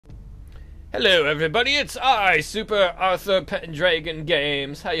Hello everybody, it's I, Super Arthur Pendragon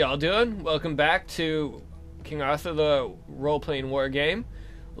Games. How y'all doing? Welcome back to King Arthur, the role-playing war game.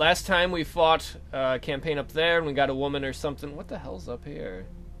 Last time we fought a campaign up there and we got a woman or something. What the hell's up here?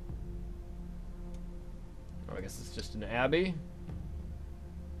 Oh, I guess it's just an abbey.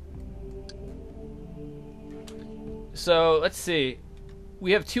 So, let's see.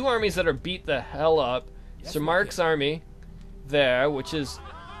 We have two armies that are beat the hell up. Sir Mark's army there, which is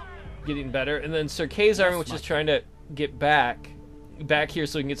getting better, and then Sir Kay's army, which is trying to get back here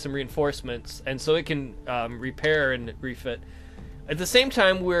so we can get some reinforcements, and so it can repair and refit. At the same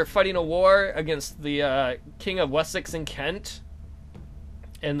time, we're fighting a war against the King of Wessex and Kent,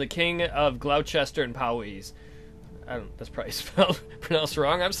 and the King of Gloucester and Powys. That's probably pronounced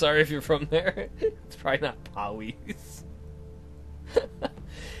wrong. I'm sorry if you're from there. It's probably not Powys.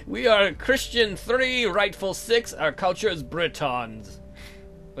 We are Christian 3, rightful 6. Our culture is Britons.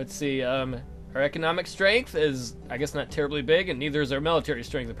 Let's see, our economic strength is, I guess, not terribly big, and neither is our military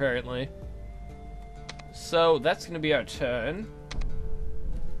strength, apparently. So, that's going to be our turn.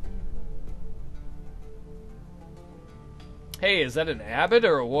 Hey, is that an abbot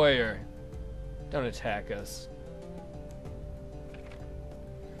or a warrior? Don't attack us.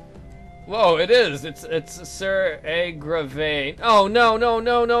 Whoa, it is! It's Sir Agravain. Oh,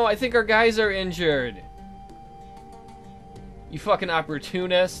 no, I think our guys are injured. You fucking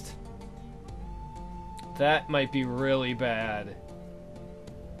opportunist. That might be really bad.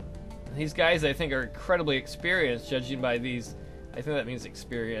 These guys, I think, are incredibly experienced, judging by these. I think that means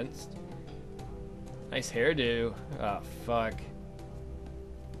experienced. Nice hairdo. Oh, fuck.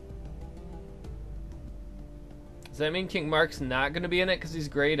 Does that mean King Mark's not going to be in it because he's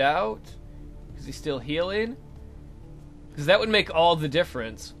grayed out? Because he's still healing? Because that would make all the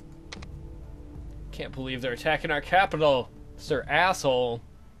difference. Can't believe they're attacking our capital. Sir Asshole.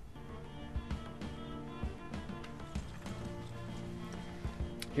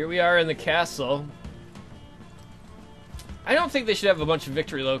 Here we are in the castle. I don't think they should have a bunch of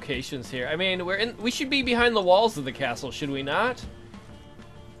victory locations here. I mean, we should be behind the walls of the castle, should we not?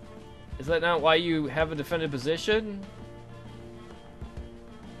 Is that not why you have a defended position?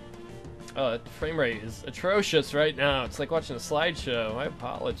 Oh, the frame rate is atrocious right now. It's like watching a slideshow. I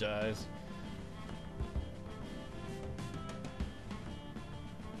apologize.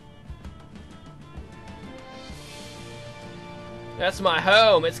 That's my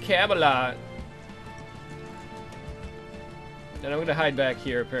home. It's Camelot. And I'm gonna hide back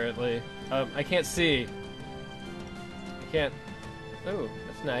here, apparently. I can't see. I can't. Oh,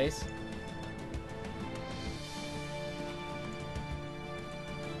 that's nice.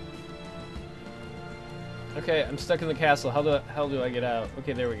 Okay, I'm stuck in the castle. How the hell do I get out?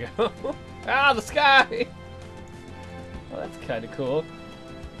 Okay, there we go. Ah, the sky! Well, that's kind of cool.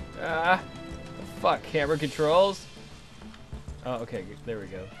 Ah, the fuck, camera controls? Oh, okay, there we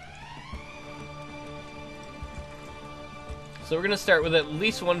go. So we're gonna start with at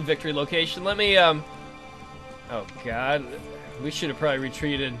least one victory location. Let me, oh god, we should have probably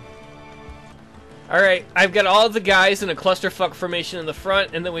retreated. Alright, I've got all the guys in a clusterfuck formation in the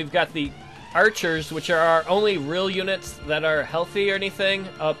front, and then we've got the archers, which are our only real units that are healthy or anything,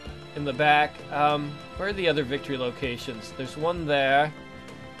 up in the back. Where are the other victory locations? There's one there.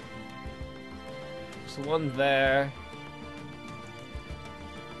 There's one there.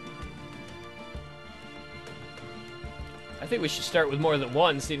 I think we should start with more than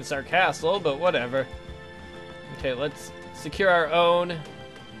one, seeing it's our castle, but whatever. Okay, let's secure our own.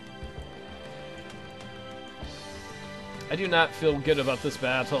 I do not feel good about this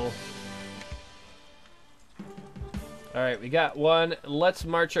battle. Alright, we got one. Let's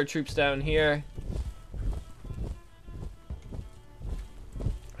march our troops down here.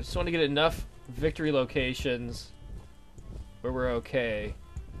 I just want to get enough victory locations where we're okay.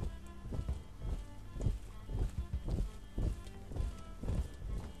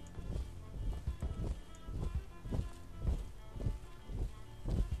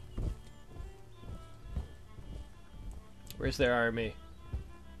 Where's their army?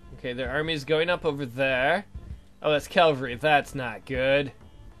 Okay, their army is going up over there. Oh, that's cavalry. That's not good.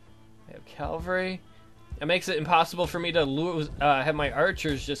 I have cavalry. It makes it impossible for me to lose, have my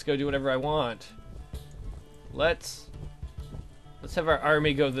archers just go do whatever I want. Let's have our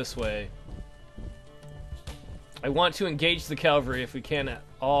army go this way. I want to engage the cavalry if we can at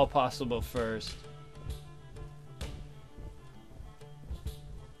all possible first.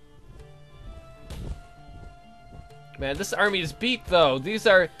 Man, this army is beat, though. These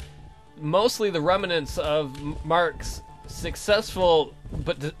are mostly the remnants of Mark's successful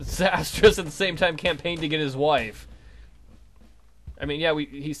but disastrous at the same time campaign to get his wife. I mean, yeah,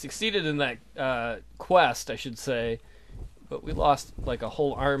 he succeeded in that quest, I should say, but we lost like a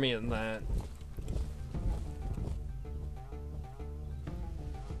whole army in that.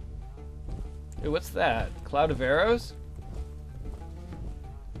 Hey, what's that? Cloud of arrows?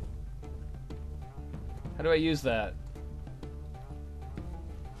 How do I use that?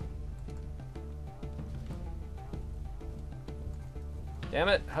 Damn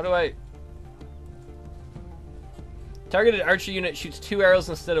it, how do I... Targeted archer unit shoots 2 arrows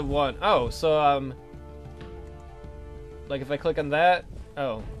instead of 1. Oh, so, like if I click on that...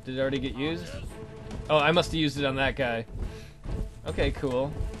 Oh, did it already get used? Oh, I must have used it on that guy. Okay,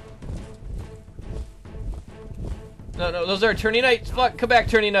 cool. No, those are tourney knights! Fuck, come back,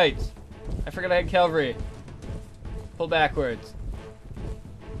 tourney knights! I forgot I had cavalry. Pull backwards.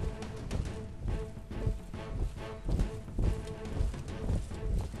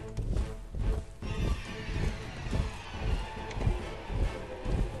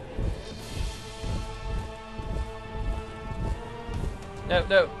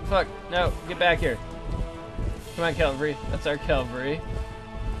 No, fuck, no, get back here. Come on, cavalry. That's our cavalry.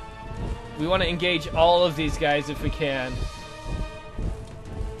 We want to engage all of these guys if we can.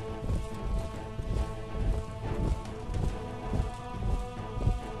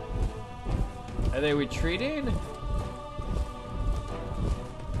 Are they retreating?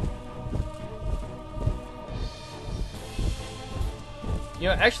 You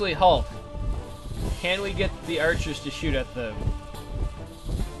know, actually, halt. Can we get the archers to shoot at them?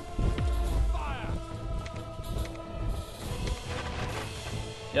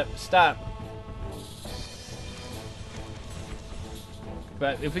 Yep, stop.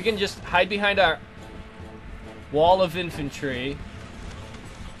 But if we can just hide behind our wall of infantry.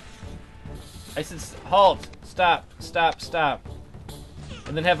 I said halt, stop.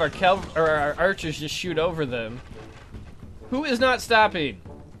 And then have our archers just shoot over them. Who is not stopping?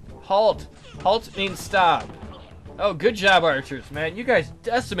 Halt. Halt means stop. Oh, good job, archers, man. You guys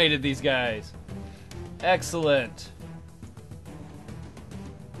decimated these guys. Excellent.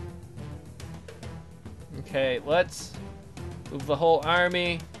 Okay, let's move the whole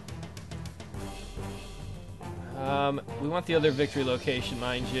army. We want the other victory location,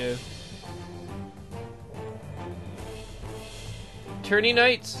 mind you. Tourney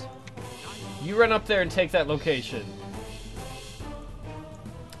knights, you run up there and take that location.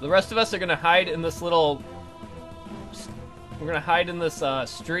 The rest of us are gonna hide in this little... We're gonna hide in this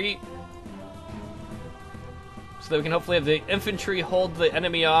street. So that we can hopefully have the infantry hold the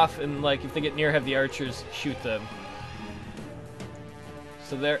enemy off, and like if they get near, have the archers shoot them.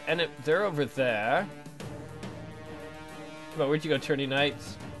 So they're over there. Come on, where'd you go, tourney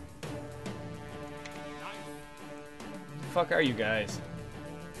knights? The fuck are you guys?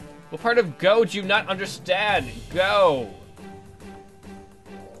 What part of go do you not understand? Go!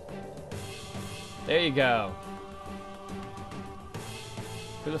 There you go.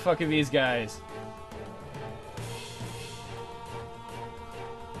 Who the fuck are these guys?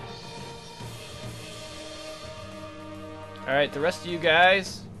 Alright, the rest of you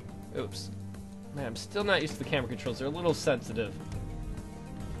guys... Oops. Man, I'm still not used to the camera controls. They're a little sensitive.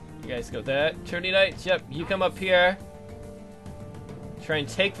 You guys go that. Tourney knights, yep, you come up here. Try and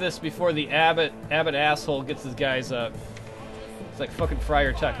take this before the abbot asshole gets his guys up. It's like fucking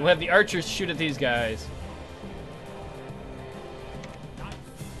Friar Tuck. We'll have the archers shoot at these guys.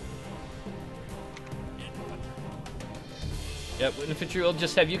 Yep, infantry will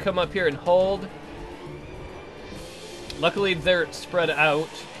just have you come up here and hold. Luckily, they're spread out.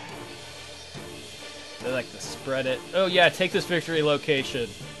 They like to spread it. Oh yeah, take this victory location.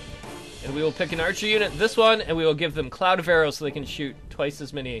 And we will pick an archer unit, this one, and we will give them cloud of arrows so they can shoot twice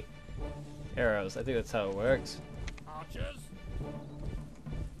as many arrows. I think that's how it works. Archers.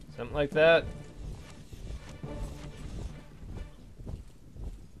 Something like that.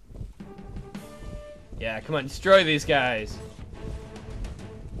 Yeah, come on, destroy these guys.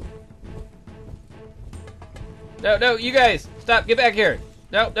 No, you guys! Stop, get back here!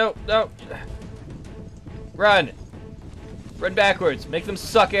 No. Run! Run backwards. Make them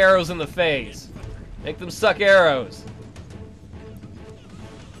suck arrows in the face. Make them suck arrows.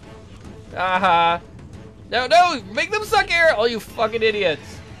 Aha! No! Make them suck arrows! Oh, you fucking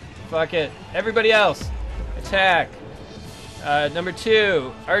idiots! Fuck it. Everybody else, attack. Number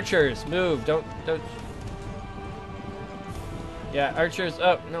 2, archers, move. Don't. Yeah, archers.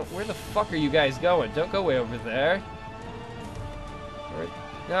 Oh no, where the fuck are you guys going? Don't go way over there.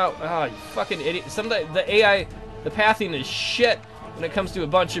 No, oh, you fucking idiot. The AI, the pathing is shit when it comes to a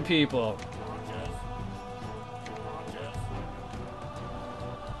bunch of people.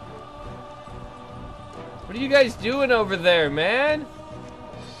 What are you guys doing over there, man?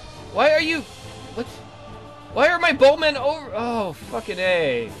 Why are you... What? Why are my bowmen over... Oh, fucking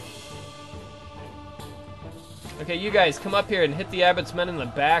A. Okay, you guys, come up here and hit the abbot's men in the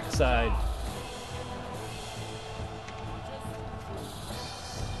backside.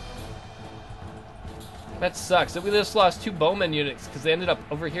 That sucks. We just lost 2 bowman units because they ended up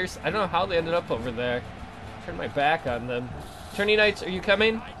over here. I don't know how they ended up over there. Turn my back on them. Tourney Knights, are you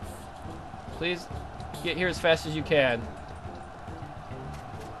coming? Please get here as fast as you can.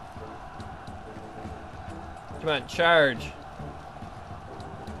 Come on, charge.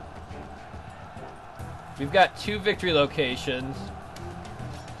 We've got 2 victory locations.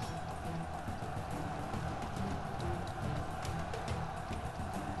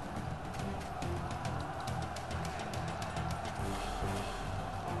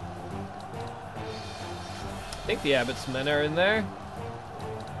 I think the abbot's men are in there.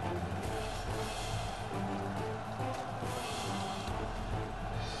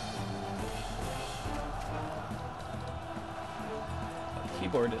 The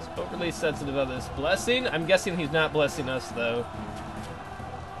keyboard is overly sensitive on this. Blessing? I'm guessing he's not blessing us, though.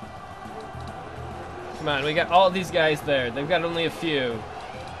 Come on, we got all these guys there. They've got only a few.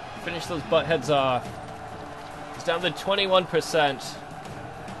 Finish those buttheads off. It's down to 21%.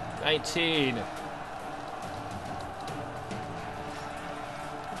 19.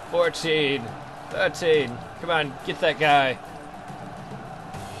 14, 13, come on, get that guy.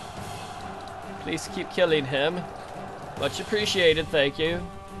 Please keep killing him. Much appreciated, thank you.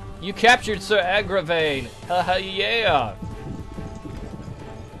 You captured Sir Agravain. Haha, yeah.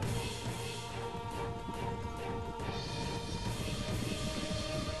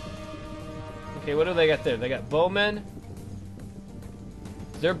 Okay, what do they got there? They got bowmen.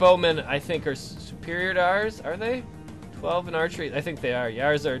 Their bowmen, I think, are superior to ours, are they? 12 in archery? I think they are.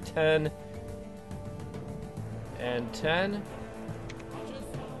 Ours are 10 and 10.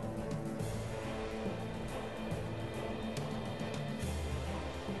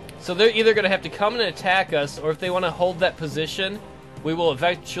 So they're either going to have to come and attack us, or if they want to hold that position, we will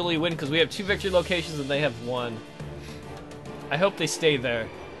eventually win because we have 2 victory locations and they have 1. I hope they stay there.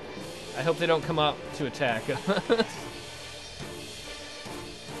 I hope they don't come out to attack us.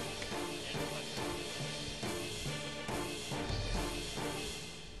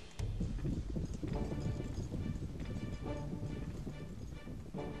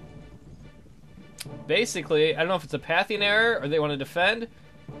 Basically, I don't know if it's a pathing error or they want to defend.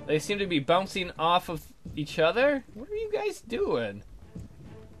 They seem to be bouncing off of each other. What are you guys doing?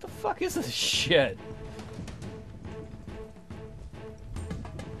 What the fuck is this shit?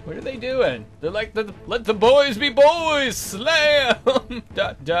 What are they doing? They're like, let the boys be boys! Slam!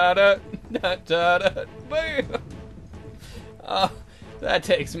 Da da da da da da. Bam! Oh, that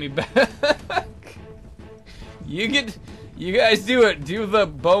takes me back. You guys do it. Do the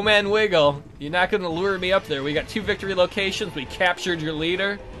bowman wiggle. You're not going to lure me up there. We got 2 victory locations. We captured your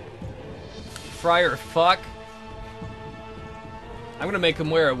leader. Friar fuck. I'm going to make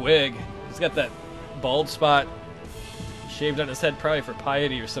him wear a wig. He's got that bald spot shaved on his head probably for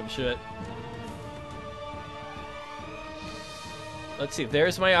piety or some shit. Let's see.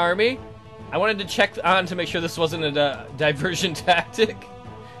 There's my army. I wanted to check on to make sure this wasn't a diversion tactic.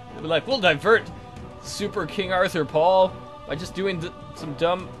 They'd be like, we'll divert Super King Arthur Paul by just doing some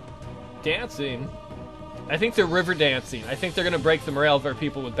dumb dancing. I think they're river dancing. I think they're going to break the morale of our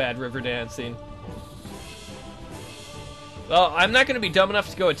people with bad river dancing. Well, I'm not going to be dumb enough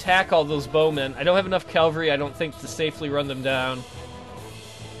to go attack all those bowmen. I don't have enough cavalry, I don't think, to safely run them down.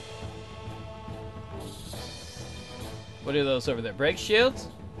 What are those over there? Break shields?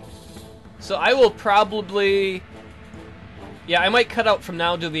 So I will probably... Yeah, I might cut out from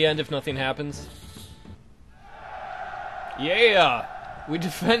now to the end if nothing happens. Yeah! We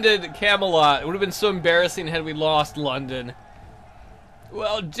defended Camelot. It would have been so embarrassing had we lost London.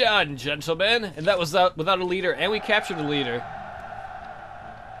 Well done, gentlemen. And that was without a leader, and we captured a leader.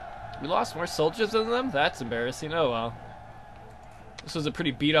 We lost more soldiers than them? That's embarrassing. Oh well. This was a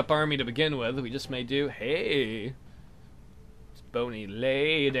pretty beat-up army to begin with. We just may do. Hey! This bony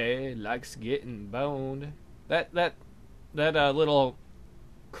lady likes getting boned. That little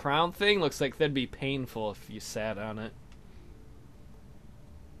crown thing looks like that'd be painful if you sat on it.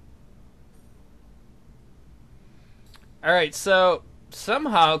 Alright, so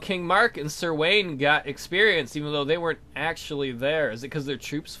somehow King Mark and Sir Wayne got experience even though they weren't actually there. Is it because their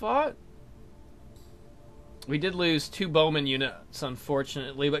troops fought? We did lose 2 bowman units,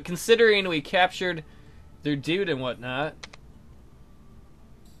 unfortunately, but considering we captured their dude and whatnot,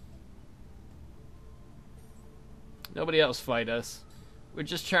 nobody else fight us. We're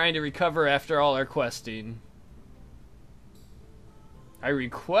just trying to recover after all our questing. I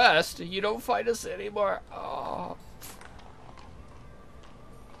request you don't fight us anymore. Oh.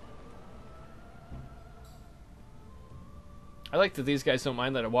 I like that these guys don't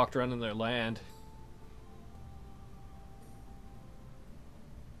mind that I walked around in their land.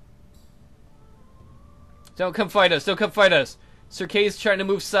 Don't come fight us. Don't come fight us. Sir Kay's trying to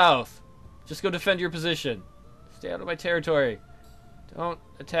move south. Just go defend your position. Stay out of my territory. Don't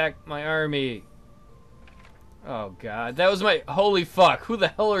attack my army. Oh god, that was my... Holy fuck, who the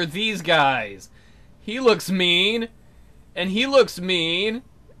hell are these guys? He looks mean. And he looks mean.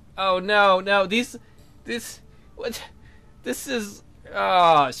 Oh no, no, what? This is...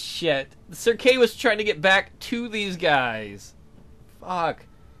 Oh shit. Sir Kay was trying to get back to these guys. Fuck.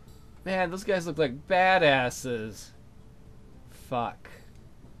 Man, those guys look like badasses. Fuck.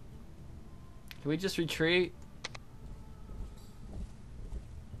 Can we just retreat?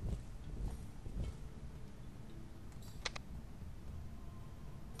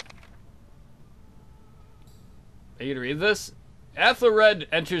 Are you gonna read this? Athelred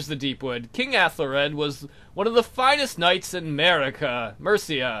enters the Deepwood. King Athelred was one of the finest knights in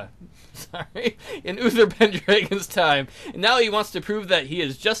Mercia. Sorry, in Uther Pendragon's time. And now he wants to prove that he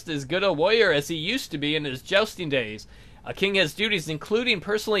is just as good a warrior as he used to be in his jousting days. A king has duties including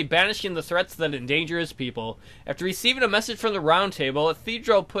personally banishing the threats that endanger his people. After receiving a message from the Round Table,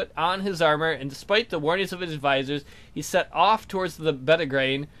 Athedral put on his armor, and despite the warnings of his advisors, he set off towards the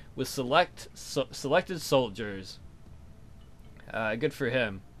Bedegrain with selected soldiers. Good for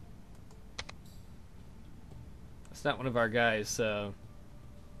him. That's not one of our guys, so...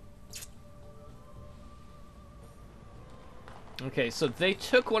 Okay, so they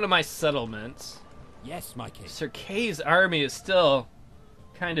took one of my settlements. Yes, my king. Sir Kay's army is still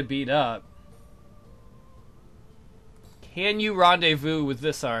kind of beat up. Can you rendezvous with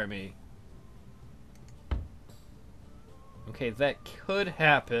this army? Okay, that could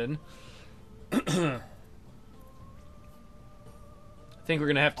happen. I think we're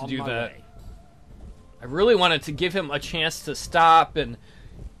gonna have to do that. I really wanted to give him a chance to stop and,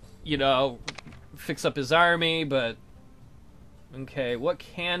 you know, fix up his army, but... Okay, what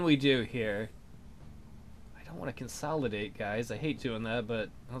can we do here? I don't want to consolidate, guys. I hate doing that, but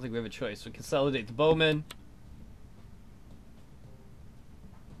I don't think we have a choice. We consolidate the bowmen.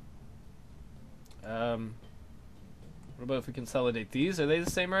 What about if we consolidate these? Are they the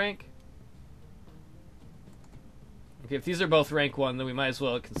same rank? Okay, if these are both rank 1, then we might as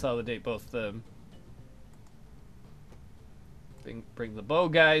well consolidate both of them. Bring the bow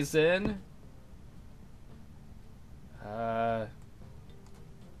guys in. Gonna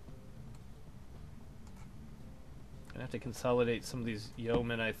have to consolidate some of these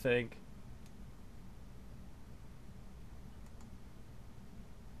yeomen, I think.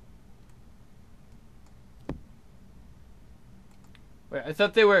 Wait, I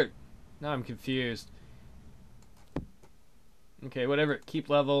thought they were... Now I'm confused. Okay, whatever. Keep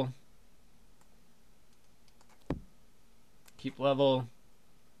level. Keep level.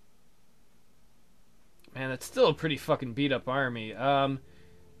 Man, that's still a pretty fucking beat up army.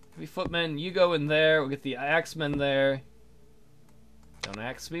 Heavy footmen, you go in there. We'll get the axemen there. Don't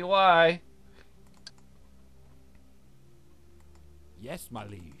ask me why. Yes, my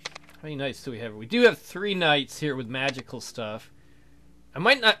liege. How many knights do we have? We do have 3 knights here with magical stuff.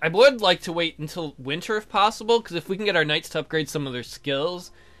 I would like to wait until winter if possible, because if we can get our knights to upgrade some of their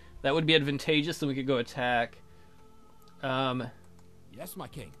skills, that would be advantageous, then we could go attack. Yes, my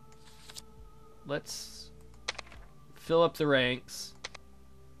king. Let's fill up the ranks,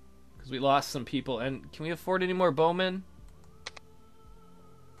 because we lost some people. And can we afford any more bowmen?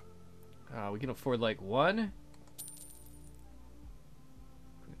 We can afford like 1. We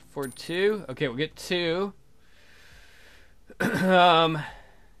can afford 2. Okay, we'll get 2. And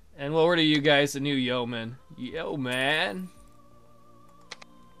we'll order you guys a new yeoman. Yo, man.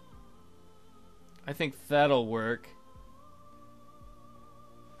 I think that'll work.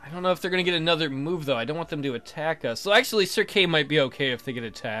 I don't know if they're going to get another move, though. I don't want them to attack us. So actually, Sir Kay might be okay if they get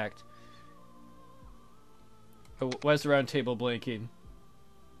attacked. Oh, why is the round table blinking?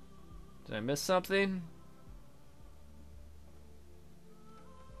 Did I miss something?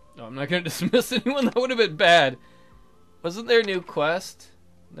 No, I'm not going to dismiss anyone. That would have been bad. Wasn't there a new quest?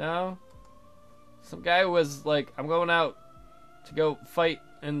 No? Some guy was like, I'm going out to go fight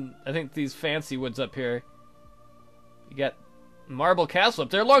in, I think, these fancy woods up here. You got Marble Castle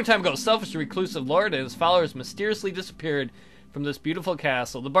up there. A long time ago, selfish and reclusive lord and his followers mysteriously disappeared from this beautiful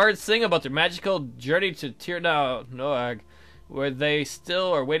castle. The bards sing about their magical journey to Tir Noag, where they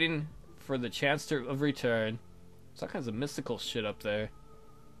still are waiting for the chance of return. There's all kinds of mystical shit up there.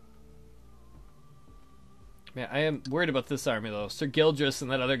 Man, I am worried about this army, though. Sir Gildress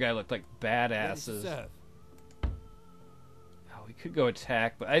and that other guy looked like Ready to badasses. serve. Oh, we could go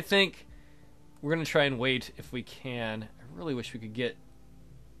attack, but I think we're going to try and wait if we can. I really wish we could get...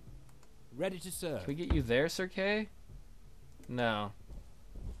 Ready to serve. Can we get you there, Sir Kay? No.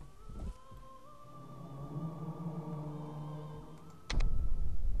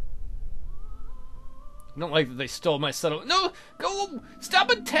 I don't like that they stole my settlement. No! Go! Stop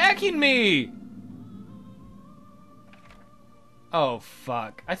attacking me! Oh,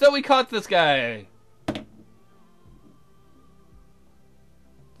 fuck. I thought we caught this guy. This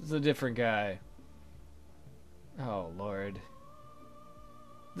is a different guy. Oh, Lord.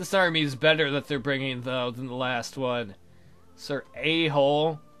 This army's better that they're bringing, though, than the last one. Sir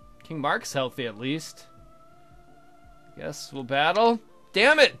A-hole. King Mark's healthy, at least. Guess we'll battle.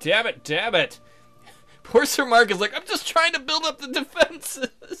 Damn it! Damn it! Damn it! Poor Sir Mark is like, I'm just trying to build up the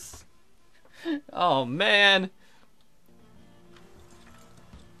defenses. Oh, man.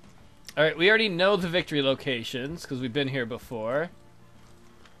 Alright, we already know the victory locations, because we've been here before.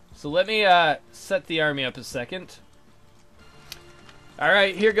 So let me set the army up a second.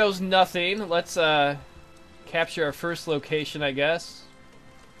 Alright, here goes nothing. Let's capture our first location, I guess.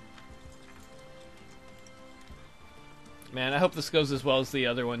 Man, I hope this goes as well as the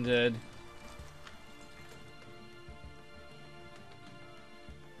other one did.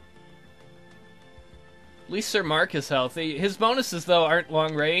 At least Sir Mark is healthy. His bonuses, though, aren't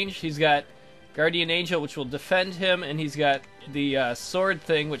long range. He's got Guardian Angel, which will defend him, and he's got the sword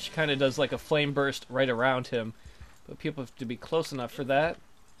thing, which kind of does like a flame burst right around him. But people have to be close enough for that.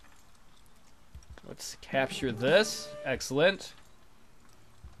 Let's capture this. Excellent.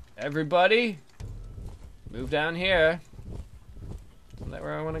 Everybody, move down here. Isn't that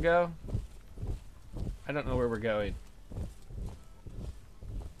where I want to go? I don't know where we're going.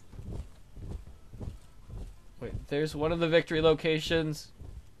 Wait, there's one of the victory locations.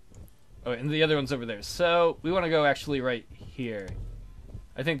 Oh, and the other one's over there. So, we want to go actually right here.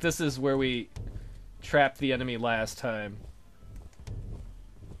 I think this is where we trapped the enemy last time.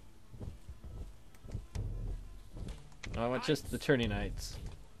 Oh, I want just the tourney knights.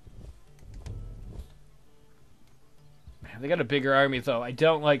 Man, they got a bigger army, though. I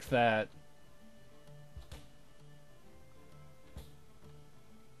don't like that.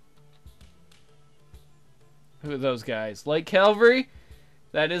 Who are those guys? Light cavalry?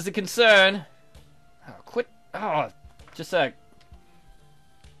 That is a concern. Oh, quit. Oh, just a sec.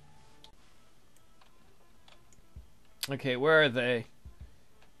 Okay, where are they?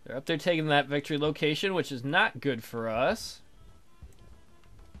 They're up there taking that victory location, which is not good for us.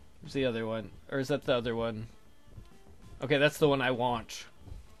 Where's the other one? Or is that the other one? Okay, that's the one I want.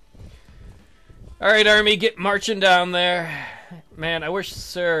 Alright, army, get marching down there. Man, I wish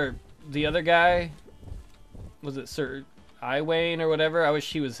Sir... the other guy... was it Sir Iwain or whatever? I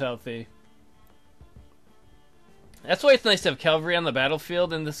wish he was healthy. That's why it's nice to have cavalry on the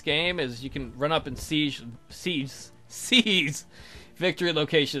battlefield in this game, is you can run up and seize victory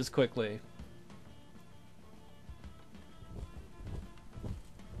locations quickly.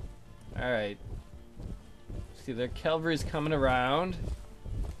 Alright. See, their cavalry's coming around.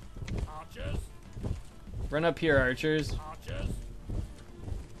 Archers. Run up here, archers. Archers.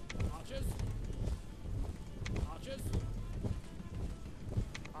 Archers. Archers.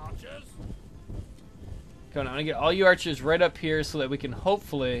 Archers. Come on, I'm gonna get all you archers right up here so that we can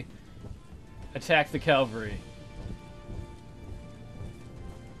hopefully attack the cavalry.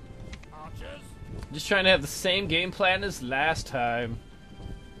 Archers. Just trying to have the same game plan as last time.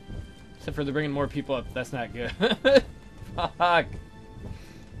 Except for they're bringing more people up. That's not good. Fuck.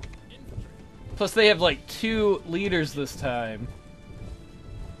 Infantry. Plus they have like 2 leaders this time.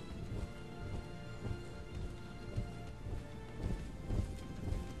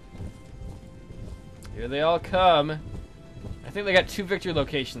 Here they all come. I think they got 2 victory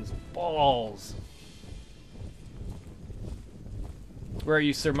locations. Balls. Where are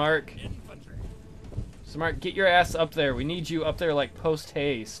you, Sir Mark? Infantry. Sir Mark, get your ass up there. We need you up there like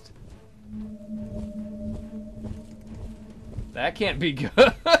post-haste. That can't be good.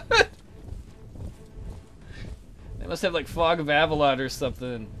 They must have like Fog of Avalon or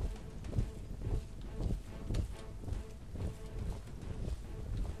something.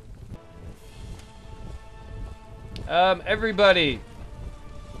 Everybody.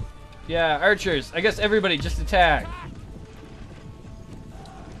 Yeah, archers. I guess everybody just attack.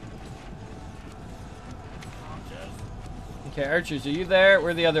 Okay, archers, are you there?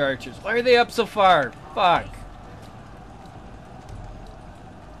 Where are the other archers? Why are they up so far? Fuck.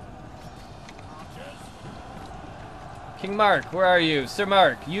 King Mark, where are you? Sir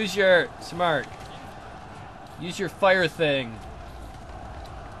Mark, use your... Sir Mark. Use your fire thing.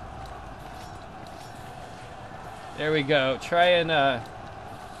 There we go. Try and,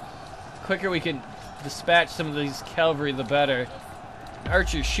 quicker we can dispatch some of these cavalry, the better.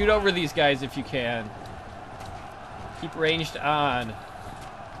 Archers, shoot over these guys if you can. Keep ranged on.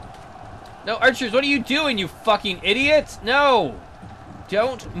 No, archers, what are you doing, you fucking idiots? No!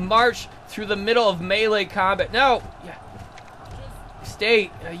 Don't march through the middle of melee combat. No! Yeah. Stay.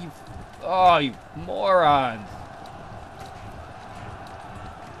 You morons.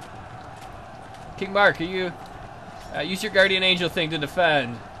 King Mark, are you... use your guardian angel thing to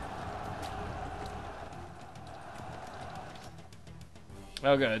defend.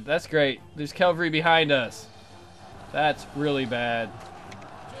 Oh, good. That's great. There's cavalry behind us. That's really bad.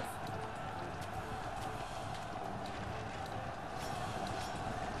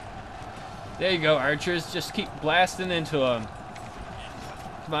 There you go, archers. Just keep blasting into them.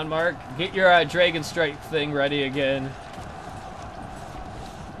 Come on, Mark. Get your Dragon Strike thing ready again.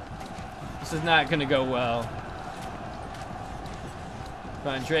 This is not going to go well.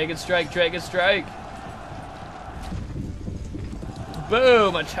 Come on, Dragon Strike, Dragon Strike.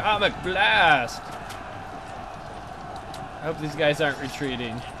 Boom! Atomic blast! I hope these guys aren't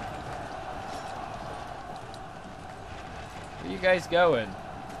retreating. Where are you guys going?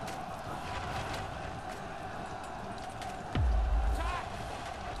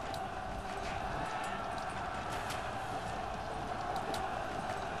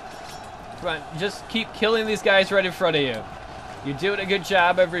 Come on, just keep killing these guys right in front of you. You're doing a good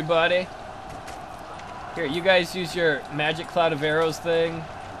job, everybody. Here, you guys use your magic cloud of arrows thing.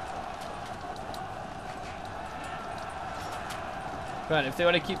 Come on, if they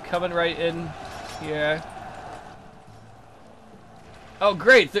want to keep coming right in here. Oh,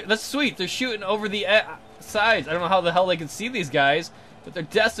 great. That's sweet. They're shooting over the sides. I don't know how the hell they can see these guys, but they're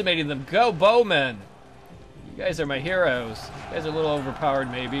decimating them. Go, bowmen. You guys are my heroes. You guys are a little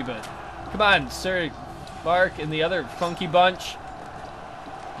overpowered, maybe, but... Come on, Sir Mark and the other funky bunch.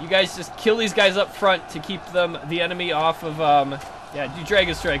 You guys just kill these guys up front to keep the enemy off of, yeah, do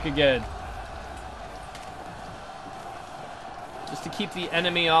Dragon Strike again. Just to keep the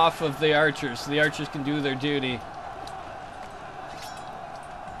enemy off of the archers, so the archers can do their duty.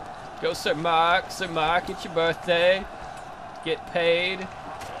 Go, Sir Mark, it's your birthday. Get paid.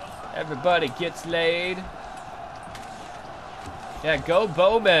 Everybody gets laid. Yeah, go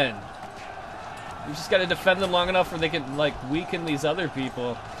bowmen. We just gotta defend them long enough where they can, like, weaken these other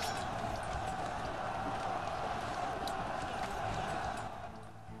people.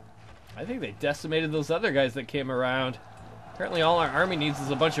 I think they decimated those other guys that came around. Apparently all our army needs is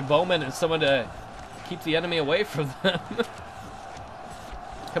a bunch of bowmen and someone to keep the enemy away from them.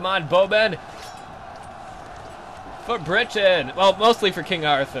 Come on, bowmen! For Britain! Well, mostly for King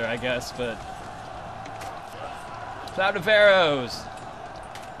Arthur, I guess, but... Cloud of arrows!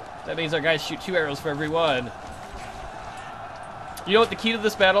 That means our guys shoot 2 arrows for every one. You know what the key to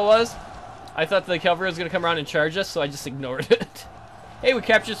this battle was? I thought the cavalry was going to come around and charge us, so I just ignored it. Hey, we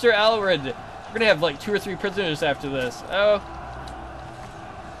captured Sir Alred. We're going to have like 2 or 3 prisoners after this. Oh.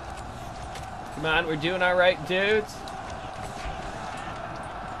 Come on, we're doing alright, dudes.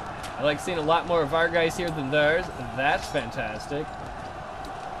 I like seeing a lot more of our guys here than theirs. That's fantastic.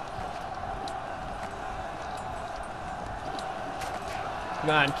 Come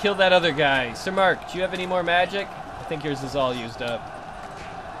on, kill that other guy. Sir Mark, do you have any more magic? I think yours is all used up.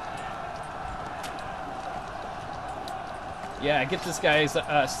 Yeah, get this guy's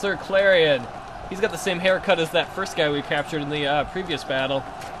Sir Clarion. He's got the same haircut as that first guy we captured in the previous battle.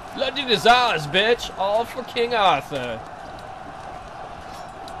 London is ours, bitch! All for King Arthur.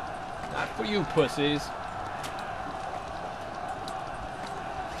 Not for you, pussies.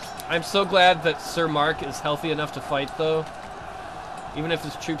 I'm so glad that Sir Mark is healthy enough to fight, though. Even if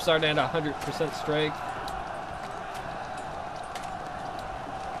his troops aren't at 100% strength.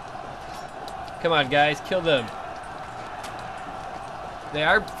 Come on, guys, kill them. They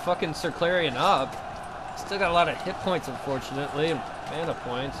are fucking Sir Clarion up. Still got a lot of hit points, unfortunately, and mana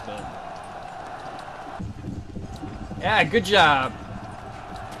points, but... Yeah, good job.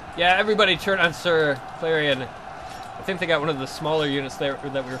 Yeah, everybody turn on Sir Clarion. I think they got one of the smaller units there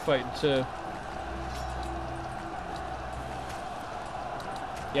that we were fighting, too.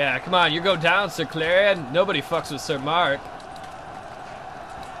 Yeah, come on, you go down, Sir Clarion. Nobody fucks with Sir Mark.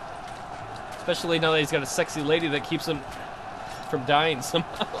 Especially now that he's got a sexy lady that keeps him from dying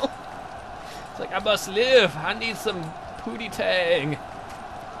somehow. It's like, I must live. I need some pootie tang.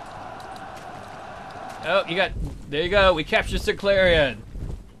 Oh, you got... There you go. We captured Sir Clarion.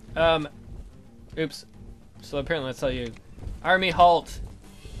 Oops. So apparently that's how you... Army halt.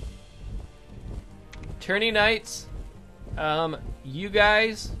 Tourney Knights. You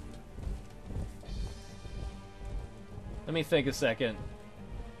guys. Let me think a second.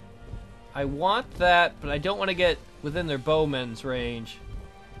 I want that, but I don't want to get within their bowmen's range.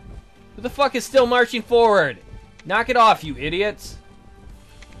 Who the fuck is still marching forward? Knock it off, you idiots.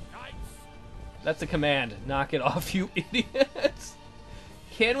 Knights. That's a command. Knock it off, you idiots.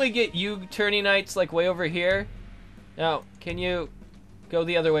 Can we get you Tourney Knights like way over here? No, can you go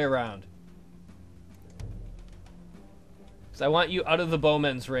the other way around? Because I want you out of the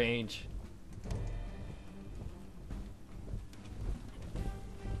bowmen's range.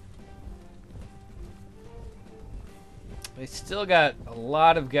 They still got a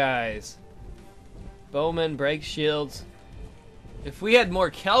lot of guys. Bowmen, break shields. If we had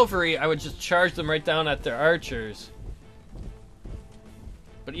more cavalry, I would just charge them right down at their archers.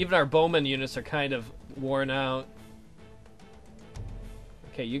 But even our bowman units are kind of worn out.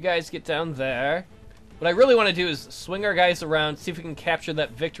 Okay, you guys get down there. What I really want to do is swing our guys around, see if we can capture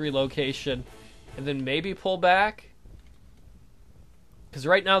that victory location, and then maybe pull back. Because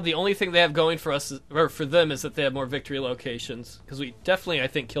right now, the only thing they have going for us, or for them, is that they have more victory locations. Because we definitely, I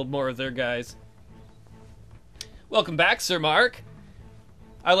think, killed more of their guys. Welcome back, Sir Mark.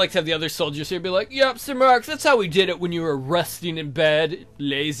 I like to have the other soldiers here be like, "Yep, Sir Mark, that's how we did it when you were resting in bed,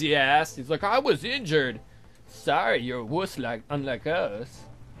 lazy ass." He's like, "I was injured." Sorry, you're a wuss unlike us.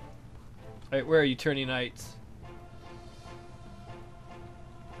 Alright, where are you, Tourney Knights?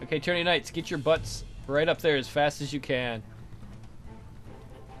 Okay, Tourney Knights, get your butts right up there as fast as you can.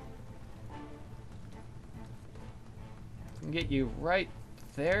 Can get you right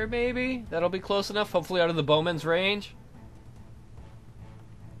there, maybe? That'll be close enough, hopefully out of the bowman's range.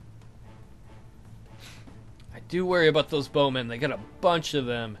 I do worry about those bowmen. They got a bunch of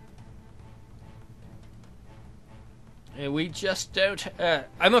them. And we just don't...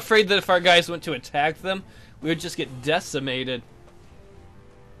 I'm afraid that if our guys went to attack them, we would just get decimated.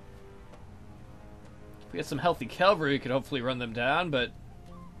 If we had some healthy cavalry, we could hopefully run them down, but...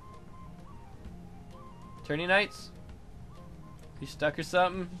 Tourney Knights? You stuck or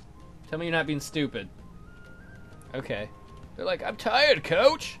something? Tell me you're not being stupid. Okay. They're like, "I'm tired,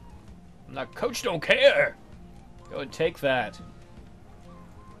 coach." I'm like, "Coach don't care." Go and take that.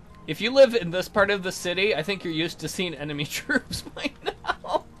 If you live in this part of the city, I think you're used to seeing enemy troops by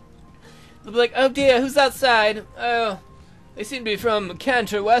now. They'll be like, "Oh dear, who's outside? Oh, they seem to be from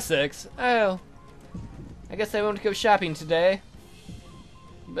Kent or Wessex. Oh, I guess I won't go shopping today."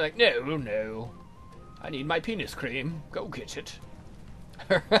 You'll be like, "No, no. I need my penis cream. Go get it."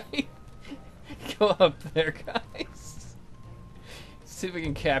 Alright. Go up there, guys. See if we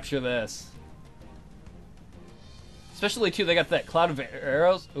can capture this. Especially, too, they got that cloud of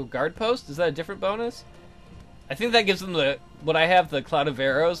arrows. Oh, guard post? Is that a different bonus? I think that gives them the... What I have, the cloud of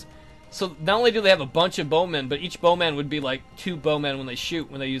arrows. So, not only do they have a bunch of bowmen, but each bowman would be like 2 bowmen when they shoot,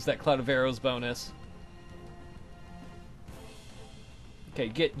 when they use that cloud of arrows bonus. Okay,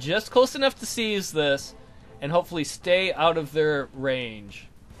 get just close enough to seize this, and hopefully stay out of their range.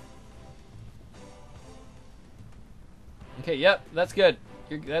 Okay, yep, that's good.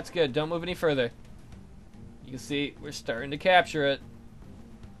 That's good. Don't move any further. You can see we're starting to capture it.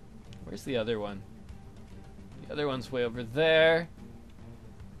 Where's the other one? The other one's way over there.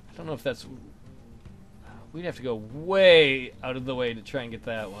 I don't know if that's... We'd have to go way out of the way to try and get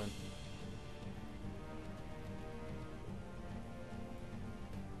that one.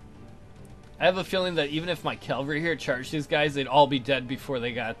 I have a feeling that even if my cavalry here charged these guys, they'd all be dead before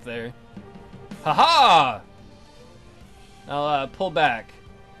they got there. Haha! I'll pull back.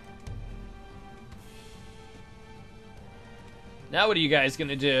 Now what are you guys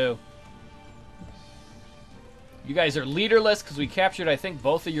gonna do? You guys are leaderless because we captured, I think,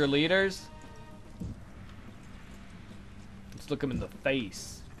 both of your leaders. Let's look them in the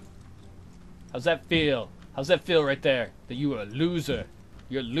face. How's that feel? How's that feel right there? That you are a loser.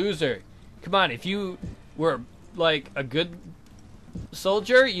 You're a loser. Come on, if you were like a good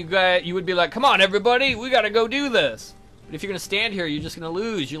soldier, you would be like, "Come on, everybody, we gotta go do this." But if you're gonna stand here, you're just gonna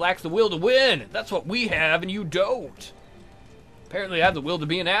lose. You lack the will to win. That's what we have, and you don't. Apparently, I have the will to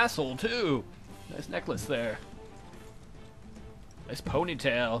be an asshole too. Nice necklace there. Nice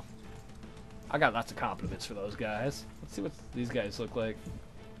ponytail. I got lots of compliments for those guys. Let's see what these guys look like.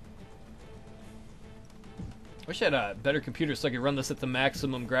 Wish I had a better computer so I could run this at the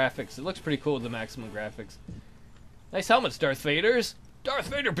maximum graphics. It looks pretty cool with the maximum graphics. Nice helmets, Darth Vaders. Darth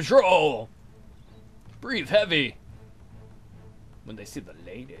Vader Patrol! Breathe heavy. When they see the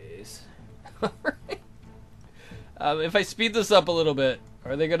ladies. Alright. If I speed this up a little bit,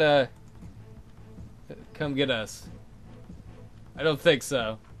 are they gonna come get us? I don't think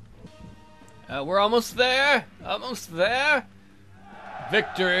so. We're almost there. Almost there.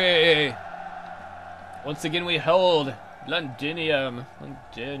 Victory. Once again, we hold Londinium.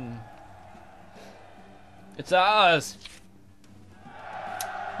 London. It's ours.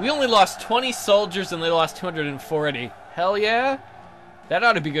 We only lost 20 soldiers and they lost 240. Hell yeah. That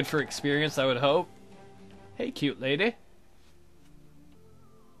ought to be good for experience, I would hope. Hey, cute lady.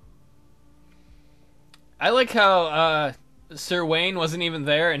 I like how Sir Wayne wasn't even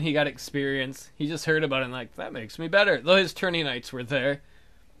there and he got experience. He just heard about it and like, that makes me better. Though his tourney knights were there.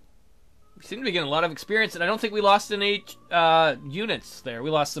 We seem to be getting a lot of experience, and I don't think we lost any units there.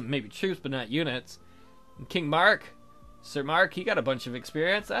 We lost some maybe troops, but not units. And King Mark, Sir Mark, he got a bunch of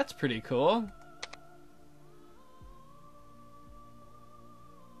experience. That's pretty cool.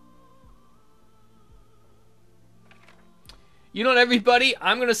 You know what, everybody?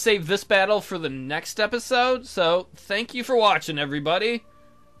 I'm going to save this battle for the next episode, so thank you for watching, everybody.